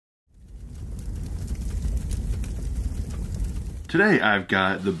Today I've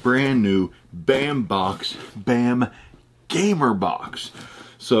got the brand new BAM box, BAM Gamer Box.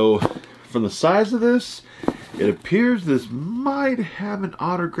 So from the size of this, it appears this might have an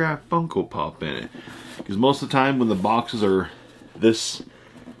autographed Funko Pop in it. Because most of the time when the boxes are this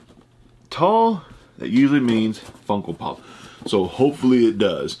tall, that usually means Funko Pop. So hopefully it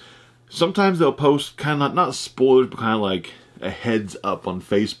does. Sometimes they'll post kind of not spoilers, but kind of like a heads up on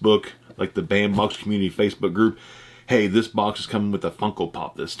Facebook, like the BAM Box Community Facebook group. Hey, this box is coming with a Funko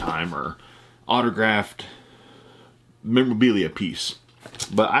Pop this time, or autographed memorabilia piece.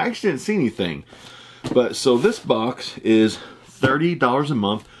 But I actually didn't see anything. But so this box is $30 a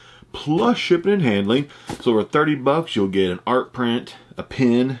month plus shipping and handling. So for 30 bucks, you'll get an art print, a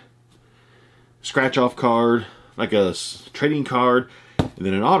pin, scratch off card, like a trading card, and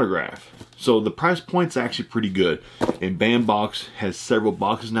then an autograph. So the price point's actually pretty good. And BAM Box has several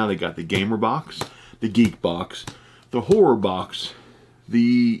boxes now. They got the Gamer Box, the Geek Box, the Horror Box,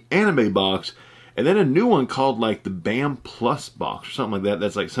 the Anime Box, and then a new one called like the BAM Plus Box or something like that.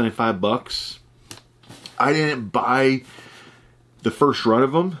 That's like 75 bucks. I didn't buy the first run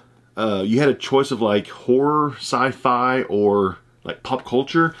of them. You had a choice of like horror, sci-fi, or like pop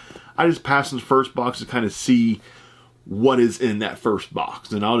culture. I just passed in the first box to kind of see what is in that first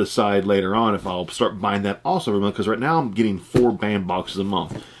box. And I'll decide later on if I'll start buying that also every month, because right now I'm getting 4 BAM boxes a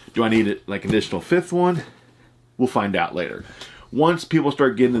month. Do I need it like an additional 5th one? We'll find out later. Once people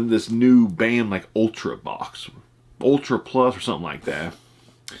start getting in this new BAM like Ultra box, Ultra Plus or something like that.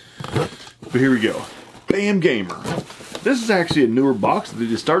 But here we go. BAM Gamer. This is actually a newer box that they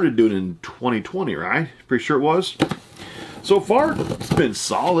just started doing in 2020, right? Pretty sure it was. So far, it's been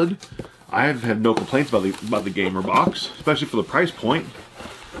solid. I have had no complaints about the Gamer Box, especially for the price point.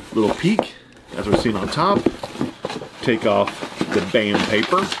 Little peek, as we're seeing on top. Take off the BAM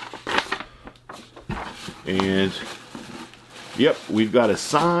paper. And, yep, we've got a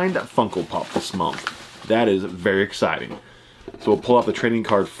signed Funko Pop this month. That is very exciting. So we'll pull out the trading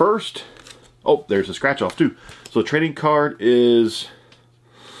card first. Oh, there's a scratch off too. So the trading card is,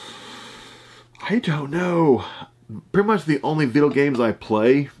 I don't know. Pretty much the only video games I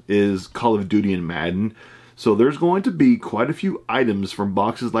play is Call of Duty and Madden. So there's going to be quite a few items from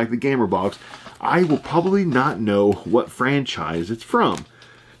boxes like the Gamer Box. I will probably not know what franchise it's from.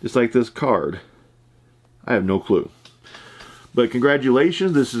 Just like this card. I have no clue. But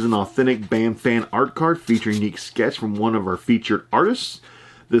congratulations, this is an authentic BAM fan art card featuring a unique sketch from one of our featured artists.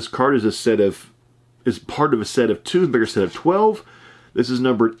 This card is part of a set of 2, a bigger set of 12. This is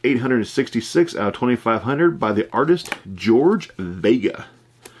numbered 866 out of 2500 by the artist George Vega.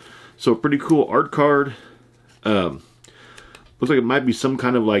 So a pretty cool art card. Looks like it might be some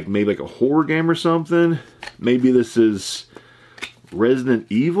kind of like, maybe like a horror game or something. Maybe this is Resident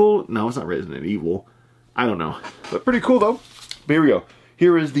Evil. No, it's not Resident Evil. I don't know. But pretty cool though. But here we go.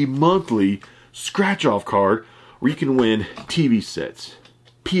 Here is the monthly scratch off card where you can win TV sets,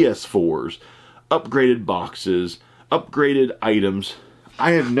 PS4s, upgraded boxes, upgraded items.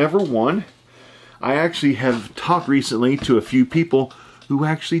 I have never won. I actually have talked recently to a few people who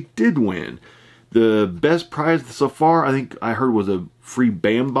actually did win. The best prize so far, I think I heard, was a free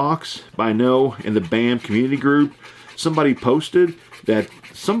BAM box. But I know in the BAM community group, somebody posted that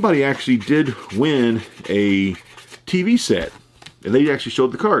somebody actually did win a TV set. And they actually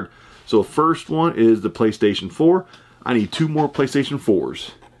showed the card. So first one is the PlayStation 4. I need 2 more PlayStation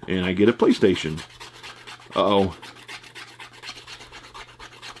 4s. And I get a PlayStation. Uh-oh.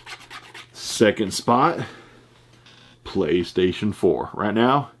 Second spot, PlayStation 4. Right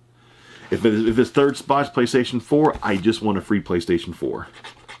now, if it's third spot is PlayStation 4, I just want a free PlayStation 4.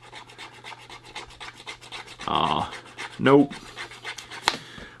 Nope.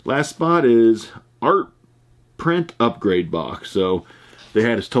 Last spot is art print upgrade box. So they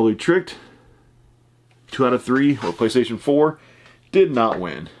had us totally tricked. 2 out of 3 or PlayStation 4. Did not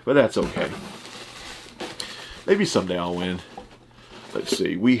win, but that's okay. Maybe someday I'll win. Let's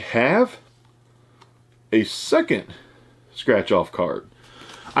see. We have a second scratch-off card.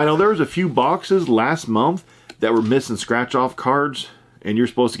 I know there was a few boxes last month that were missing scratch-off cards, and you're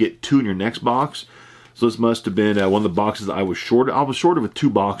supposed to get 2 in your next box. So this must have been one of the boxes I was short. I was short with 2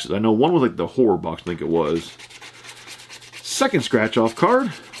 boxes. I know one was like the horror box, I think it was. Second scratch-off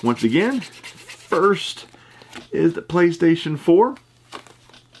card. Once again, first is the PlayStation 4.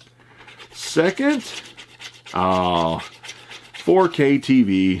 Second, 4K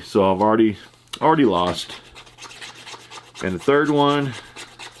TV. So I've already lost. And the third one,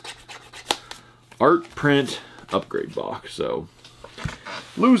 art print upgrade box. So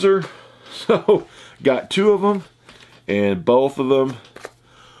loser. So got 2 of them, and both of them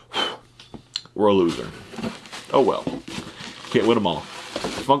were a loser. Oh well. Can't win them all.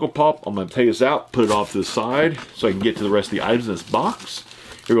 Funko Pop, I'm going to take this out, put it off to the side so I can get to the rest of the items in this box.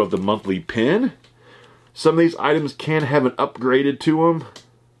 Here we go with the monthly pin. Some of these items can have an upgraded to them.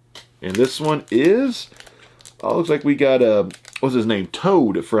 And this one is, oh, looks like we got a, what's his name?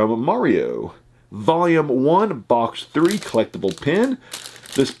 Toad from Mario. Volume 1, Box 3 collectible pin.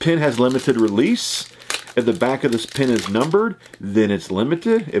 This pin has limited release. If the back of this pin is numbered, then it's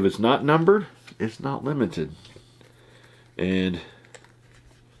limited. If it's not numbered, it's not limited. And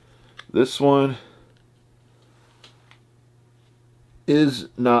this one is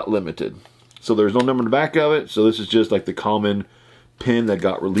not limited. So there's no number in the back of it. So this is just like the common pin that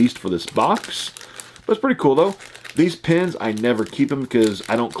got released for this box. But it's pretty cool though. These pins, I never keep them because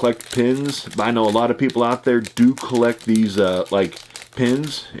I don't collect pins. But I know a lot of people out there do collect these like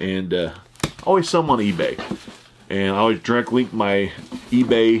pins. And always sell them on eBay. And I always direct link my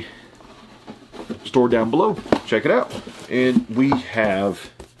eBay store down below. Check it out. And we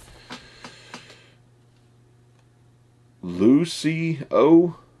have Lucy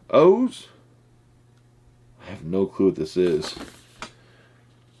O's. I have no clue what this is.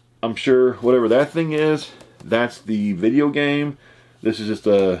 I'm sure whatever that thing is, that's the video game. This is just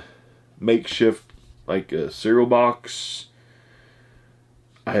a makeshift, like a cereal box.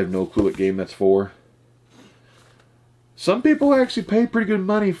 I have no clue what game that's for. Some people actually pay pretty good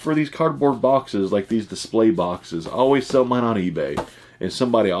money for these cardboard boxes, like these display boxes. I always sell mine on eBay, and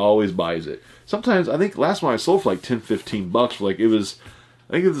somebody always buys it. Sometimes, I think last one I sold for like 10, 15 bucks. For like it was,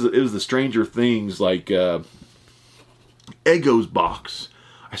 I think it was the Stranger Things, like Eggo's box.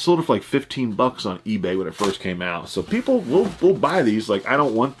 I sold it for like 15 bucks on eBay when it first came out. So people will buy these. Like, I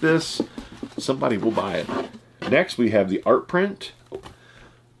don't want this. Somebody will buy it. Next, we have the art print.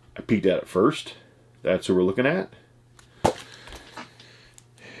 I peeked at it first. That's what we're looking at.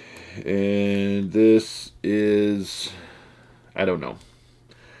 And this is, I don't know.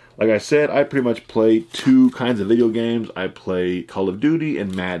 Like I said, I pretty much play two kinds of video games. I play Call of Duty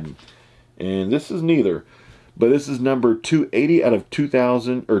and Madden. And this is neither. But this is number 280 out of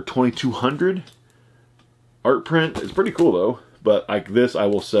 2,000 or 2,200 art print. It's pretty cool though. But like this, I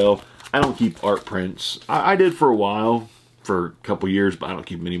will sell. I don't keep art prints. I did for a while, for a couple years, but I don't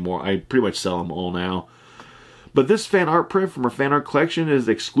keep them anymore. I pretty much sell them all now. But this fan art print from our fan art collection is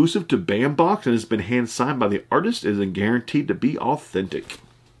exclusive to Bambox and has been hand signed by the artist and is guaranteed to be authentic.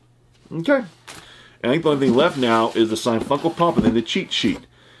 Okay. And I think the only thing left now is the signed Funko Pop and then the cheat sheet.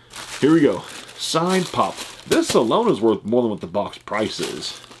 Here we go. Signed Pop. This alone is worth more than what the box price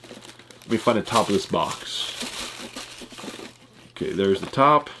is. Let me find the top of this box. Okay, there's the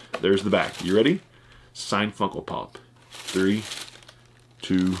top. There's the back. You ready? Signed Funko Pop. 3,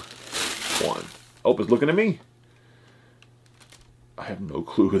 2, 1. Oh, it's looking at me. I have no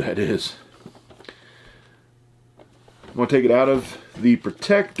clue who that is. I'm going to take it out of the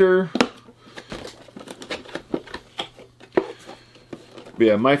protector. But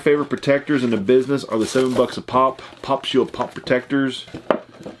yeah, my favorite protectors in the business are the $7 a pop, Pop Shield Pop Protectors.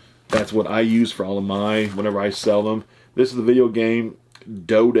 That's what I use for all of mine whenever I sell them. This is the video game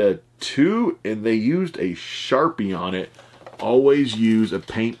Dota 2, and they used a Sharpie on it. Always use a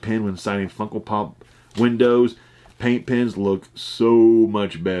paint pen when signing Funko Pop windows. Paint pens look so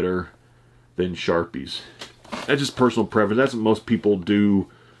much better than Sharpies. That's just personal preference. That's what most people do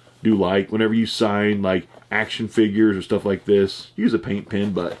like. Whenever you sign like action figures or stuff like this, use a paint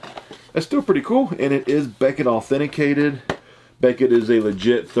pen, but that's still pretty cool. And it is Beckett authenticated. Beckett is a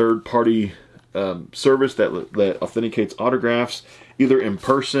legit third-party service that authenticates autographs either in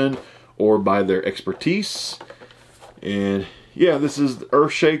person or by their expertise. And yeah, this is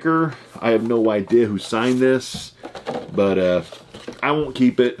Earthshaker. I have no idea who signed this, but I won't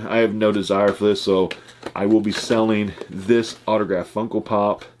keep it. I have no desire for this, so I will be selling this autographed Funko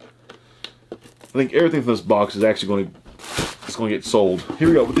Pop. I think everything from this box is actually going to get sold. Here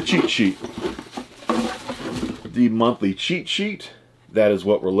we go with the cheat sheet. The monthly cheat sheet. That is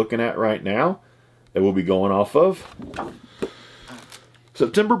what we're looking at right now. That we'll be going off of.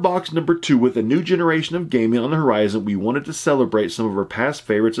 September box number 2. With a new generation of gaming on the horizon, we wanted to celebrate some of our past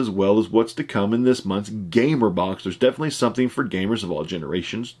favorites as well as what's to come in this month's Gamer Box. There's definitely something for gamers of all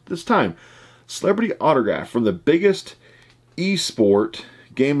generations this time. Celebrity autograph from the biggest esport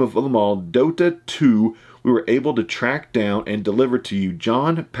game of them all, Dota 2. We were able to track down and deliver to you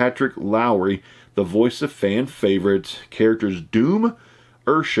John Patrick Lowry, the voice of fan favorites, characters Doom,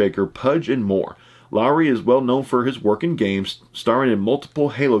 Earthshaker, Pudge, and more. Lowry is well known for his work in games, starring in multiple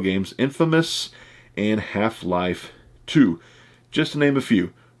Halo games, Infamous and Half-Life 2. Just to name a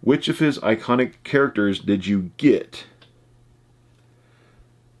few. Which of his iconic characters did you get?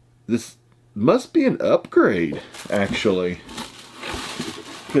 This must be an upgrade, actually.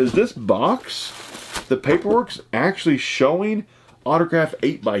 because this box, the paperwork's actually showing autograph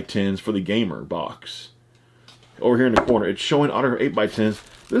 8x10s for the gamer box. Over here in the corner, it's showing autograph 8x10s.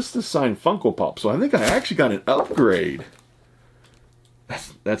 This is the signed Funko Pop, so I think I actually got an upgrade.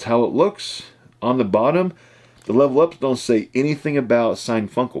 That's how it looks. On the bottom, the level ups don't say anything about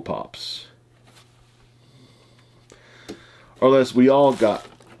signed Funko Pops. Or unless we all got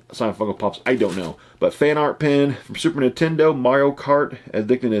signed Funko Pops, I don't know. But fan art pen from Super Nintendo, Mario Kart, as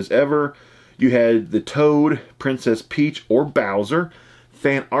addicting as ever. You had the Toad, Princess Peach, or Bowser.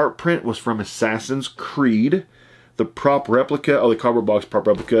 Fan art print was from Assassin's Creed. The prop replica, the cardboard box prop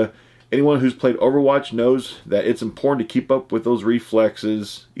replica. Anyone who's played Overwatch knows that it's important to keep up with those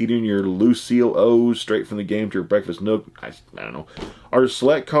reflexes. Eating your Lucille O's straight from the game to your breakfast nook. I don't know. Our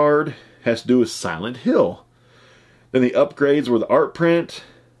select card has to do with Silent Hill. Then the upgrades were the art print,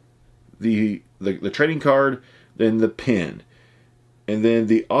 the trading card, then the pin. And then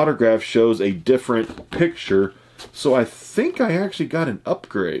the autograph shows a different picture. So I think I actually got an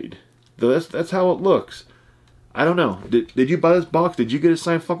upgrade. That's how it looks. I don't know. Did you buy this box? Did you get a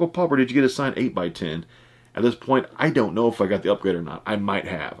signed Funko Pop or did you get a signed 8x10? At this point, I don't know if I got the upgrade or not. I might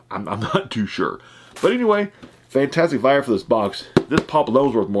have. I'm not too sure. But anyway, fantastic value for this box. This pop alone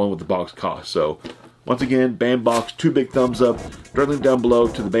is worth more than what the box costs. So, once again, Bam Box, 2 big thumbs up. Direct link down below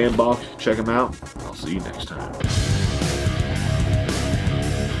to the Bam Box. Check them out. I'll see you next time.